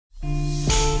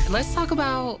Let's talk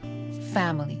about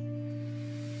family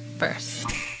first.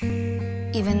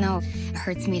 Even though it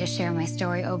hurts me to share my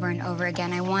story over and over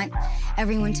again, I want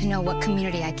everyone to know what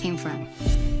community I came from.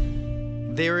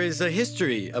 There is a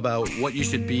history about what you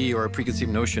should be or a preconceived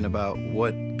notion about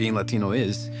what being Latino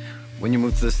is when you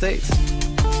move to the States.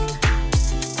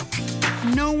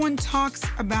 No one talks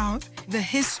about the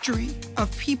history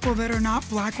of people that are not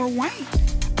Black or white.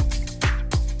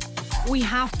 We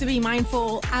have to be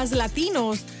mindful as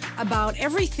Latinos about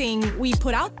everything we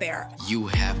put out there. You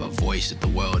have a voice that the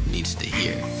world needs to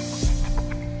hear.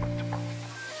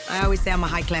 I always say I'm a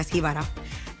high-class jibara.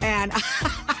 And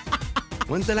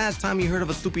when's the last time you heard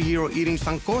of a superhero eating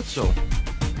sancocho?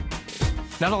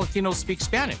 Not all Latinos speak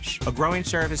Spanish. A growing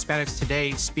share of Hispanics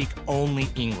today speak only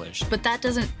English. But that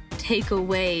doesn't take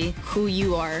away who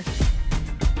you are.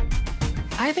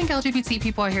 I think LGBT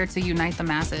people are here to unite the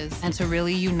masses and to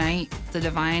really unite the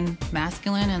divine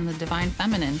masculine and the divine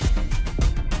feminine.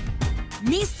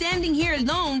 Me standing here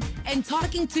alone and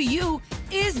talking to you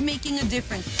is making a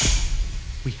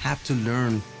difference. We have to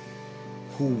learn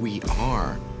who we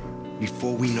are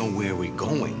before we know where we're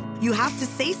going. you have to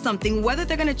say something, whether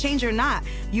they're gonna change or not.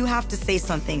 You have to say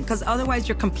something, because otherwise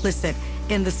you're complicit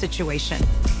in the situation.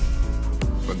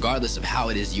 Regardless of how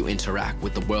it is you interact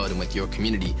with the world and with your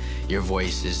community, your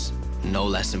voice is no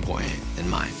less important than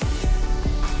mine.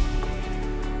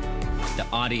 The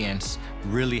audience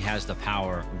really has the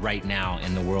power right now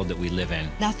in the world that we live in.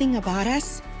 Nothing about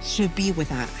us should be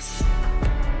without us.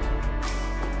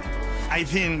 I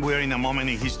think we're in a moment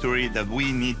in history that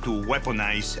we need to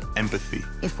weaponize empathy.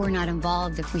 If we're not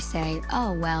involved, if we say,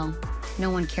 oh, well, no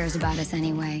one cares about us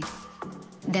anyway,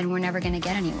 then we're never going to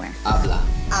get anywhere. Habla.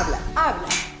 Habla. Habla.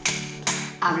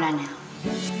 Habla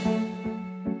now.